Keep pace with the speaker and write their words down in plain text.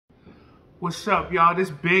What's up, y'all? This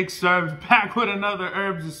Big Serbs back with another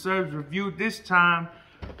Herbs and Serbs review. This time,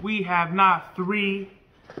 we have not 3,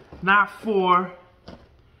 not 4,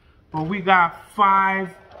 but we got 5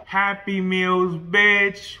 Happy Meals,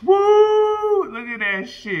 bitch. Woo! Look at that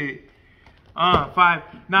shit. 5.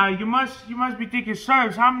 Now, you must be thinking,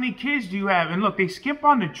 Serbs, how many kids do you have? And look, they skip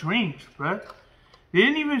on the drinks, bruh. They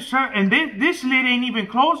didn't even serve, and this lid ain't even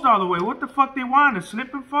closed all the way. What the fuck they want? A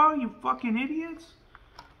slip and fall? You fucking idiots?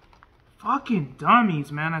 Fucking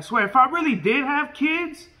dummies, man. I swear, if I really did have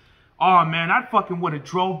kids, oh man, I fucking would have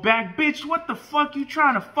drove back. Bitch, what the fuck you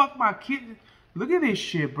trying to fuck my kid? Look at this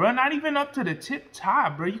shit, bro. Not even up to the tip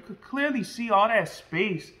top, bro. You could clearly see all that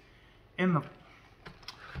space in the...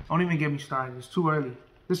 Don't even get me started. It's too early.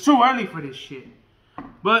 It's too early for this shit.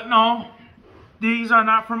 But no, these are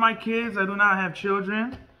not for my kids. I do not have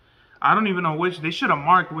children. I don't even know which. They should have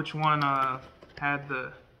marked which one had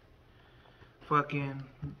the fucking...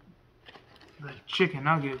 the chicken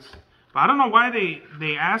nuggets. But I don't know why they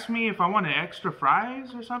asked me if I wanted extra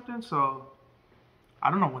fries or something, so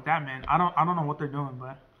I don't know what that meant. I don't know what they're doing,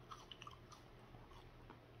 but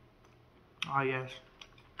oh yes.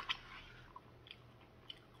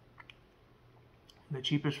 The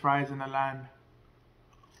cheapest fries in the land.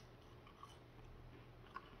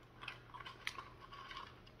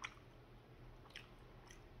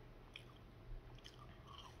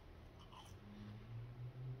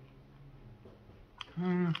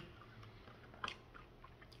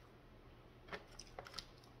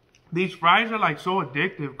 These fries are like so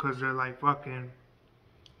addictive because they're like fucking,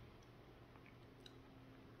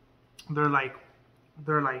 they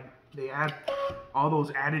add all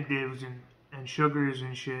those additives and sugars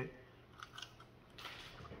and shit.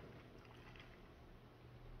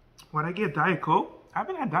 Why'd I get Diet Coke? I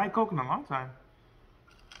haven't had Diet Coke in a long time.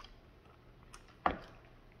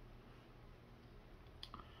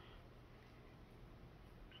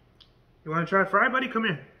 You want to try a fry, buddy? Come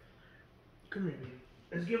here. Come here, baby.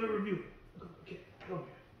 Let's give it a review. Okay, come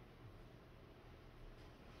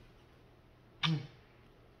here.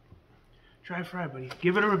 Try a fry, buddy.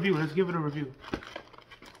 Give it a review. Let's give it a review.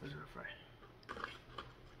 Where's our fry?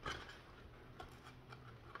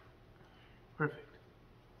 Perfect.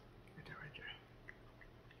 Right there, right there.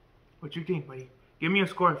 What you think, buddy? Give me a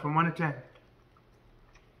score from 1 to 10.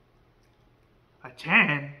 A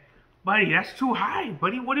 10? Buddy, that's too high,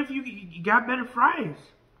 buddy. What if you got better fries?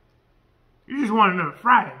 You just want another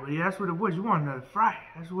fry, buddy. That's what it was. You want another fry.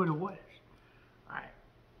 That's what it was. Alright.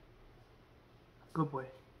 Good boy.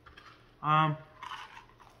 I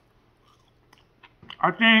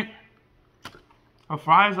think the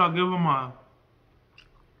fries, I'll give them a...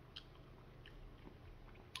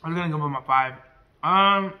 I'm gonna give them a 5.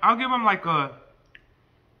 I'll give them like a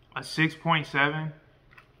 6.7.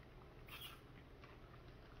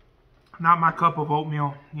 Not my cup of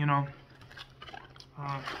oatmeal, you know.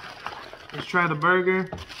 Let's try the burger.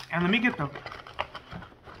 And let me get the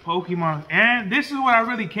Pokemon. And this is what I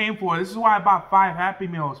really came for. This is why I bought 5 Happy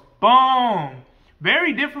Meals. Boom!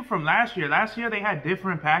 Very different from last year. Last year they had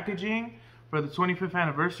different packaging for the 25th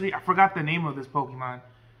anniversary. I forgot the name of this Pokemon.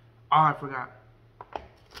 Oh, I forgot.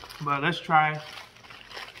 But let's try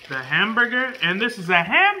the hamburger. And this is a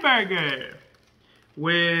hamburger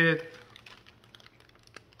with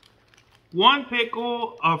 1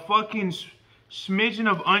 pickle, a fucking smidgen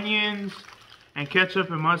of onions, and ketchup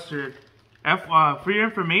and mustard. For your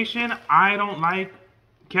information, I don't like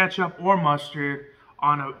ketchup or mustard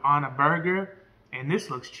on a burger, and this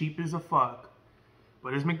looks cheap as a fuck.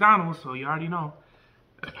 But it's McDonald's, so you already know.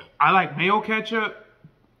 I like mayo ketchup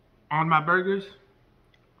on my burgers.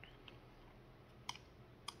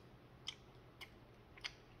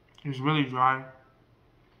 It's really dry.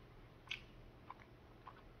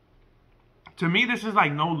 To me, this is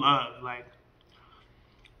like no love. Like,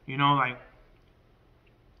 you know, like,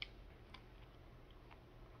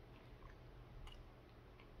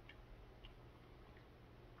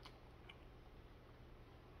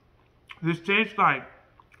 this tastes like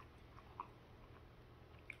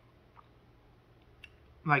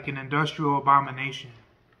an industrial abomination.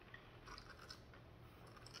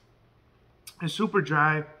 It's super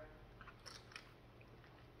dry.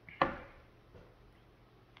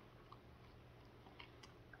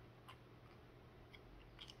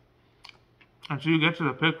 Until you get to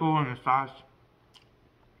the pickle and the sauce.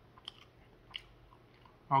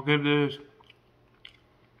 I'll give this,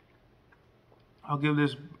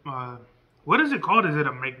 what is it called? Is it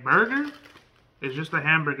a McBurger? It's just a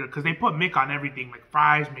hamburger, because they put Mick on everything, like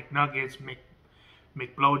fries, McNuggets,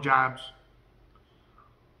 McBlowjobs.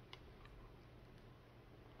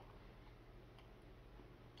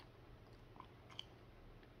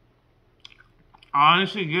 I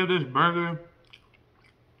honestly give this burger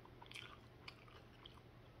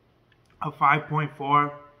a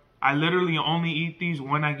 5.4. I literally only eat these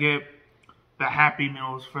when I get the Happy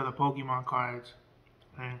Meals for the Pokemon cards.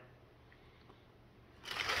 Okay.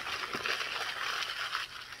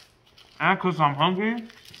 And because I'm hungry,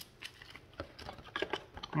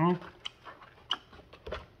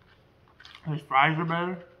 these fries are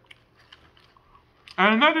better.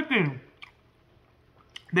 And another thing,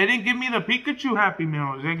 they didn't give me the Pikachu Happy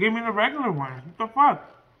Meals. They gave me the regular ones. What the fuck?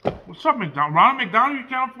 What's up, McDonald's? Ronald McDonald, you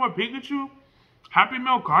can't afford Pikachu Happy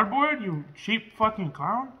Meal cardboard? You cheap fucking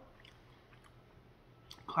clown?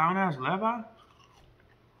 Clown ass Levi?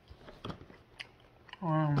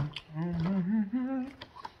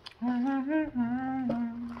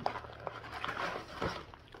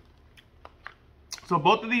 So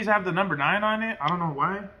both of these have the number 9 on it. I don't know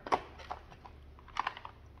why.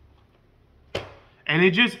 And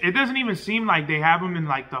it doesn't even seem like they have them in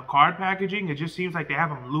like the card packaging. It just seems like they have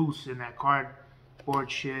them loose in that cardboard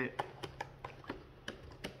shit.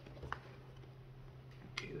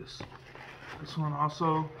 Okay, this one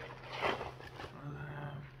also.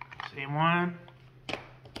 Same one.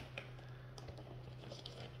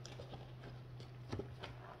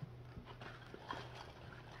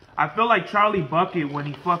 I feel like Charlie Bucket when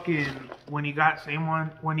he got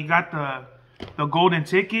the golden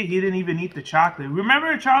ticket, he didn't even eat the chocolate.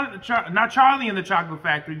 Remember not Charlie in the Chocolate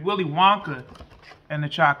Factory, Willy Wonka and the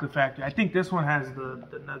Chocolate Factory. I think this one has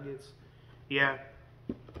the nuggets. Yeah.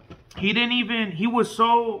 He didn't even, he was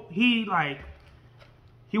so bent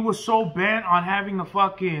on having the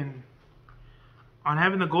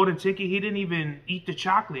golden ticket, he didn't even eat the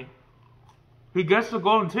chocolate. He gets the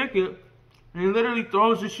golden ticket and he literally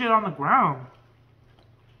throws the shit on the ground.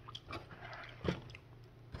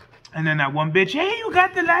 And then that one bitch, hey, you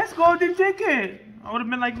got the last golden ticket. I would have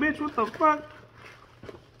been like, bitch, what the fuck?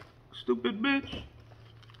 Stupid bitch.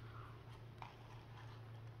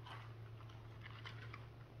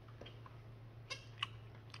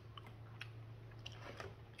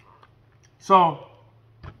 So,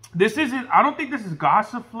 this isn't, I don't think this is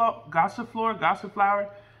Gossifleur.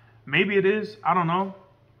 Maybe it is, I don't know.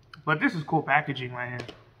 But this is cool packaging right here.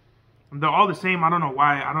 They're all the same, I don't know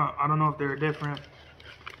why. I don't know if they're different.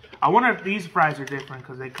 I wonder if these fries are different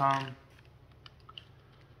because they come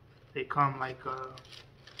like,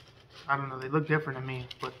 I don't know, they look different to me,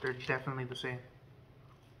 but they're definitely the same.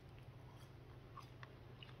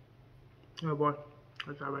 Oh boy,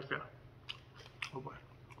 that's that right there. Oh boy.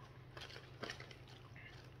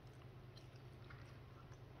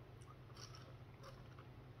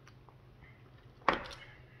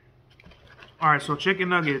 Alright, so chicken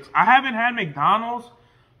nuggets. I haven't had McDonald's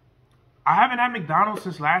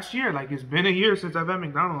since last year. Like, it's been a year since I've had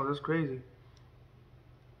McDonald's. That's crazy.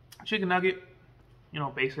 Chicken nugget, you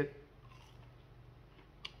know, basic.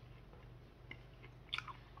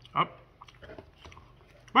 Up.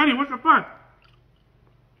 Buddy, what the fuck?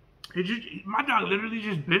 My dog literally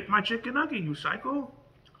just bit my chicken nugget, you psycho.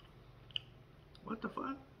 What the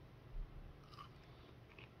fuck?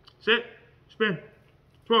 Sit. Spin.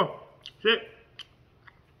 Twirl. Sit.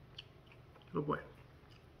 Good boy.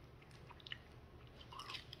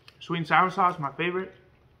 Sweet and sour sauce, my favorite.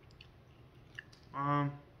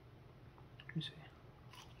 Let me see.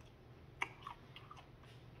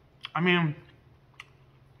 I mean,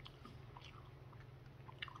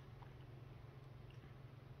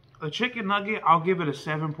 a chicken nugget, I'll give it a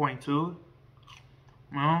 7.2. You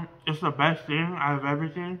know, it's the best thing out of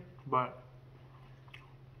everything, but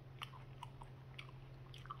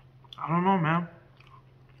I don't know, man.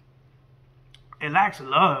 It lacks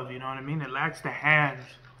love, you know what I mean? It lacks the hands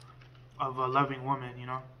of a loving woman, you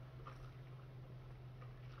know?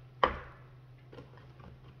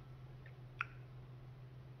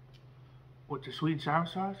 With the sweet and sour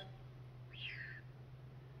sauce?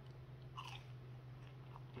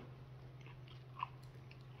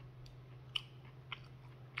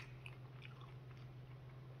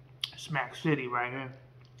 Smack City right here.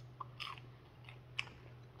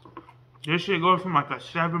 This shit goes from like a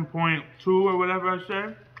 7.2 or whatever I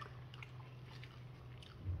said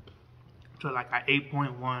to like a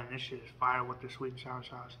 8.1. This shit is fire with the sweet and sour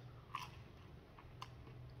sauce.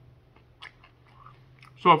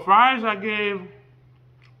 So fries I gave,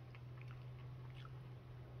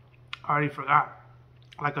 I already forgot,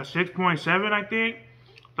 like a 6.7 I think.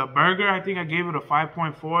 The burger, I think I gave it a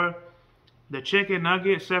 5.4. The chicken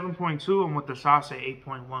nugget, 7.2, and with the sauce at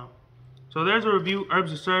 8.1. So there's a review,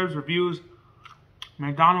 Herbs and Serves reviews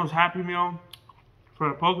McDonald's Happy Meal for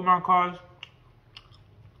the Pokemon cards.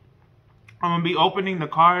 I'm going to be opening the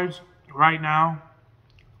cards right now.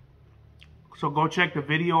 So go check the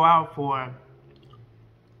video out for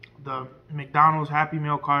the McDonald's Happy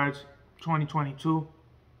Meal cards 2022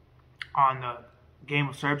 on the Game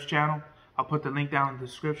of Serbs channel. I'll put the link down in the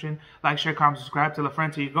description. Like, share, comment, subscribe. Tell a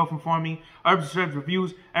friend till you go from For Me. Herbs and Serbs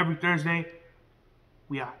reviews every Thursday.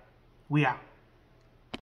 We out.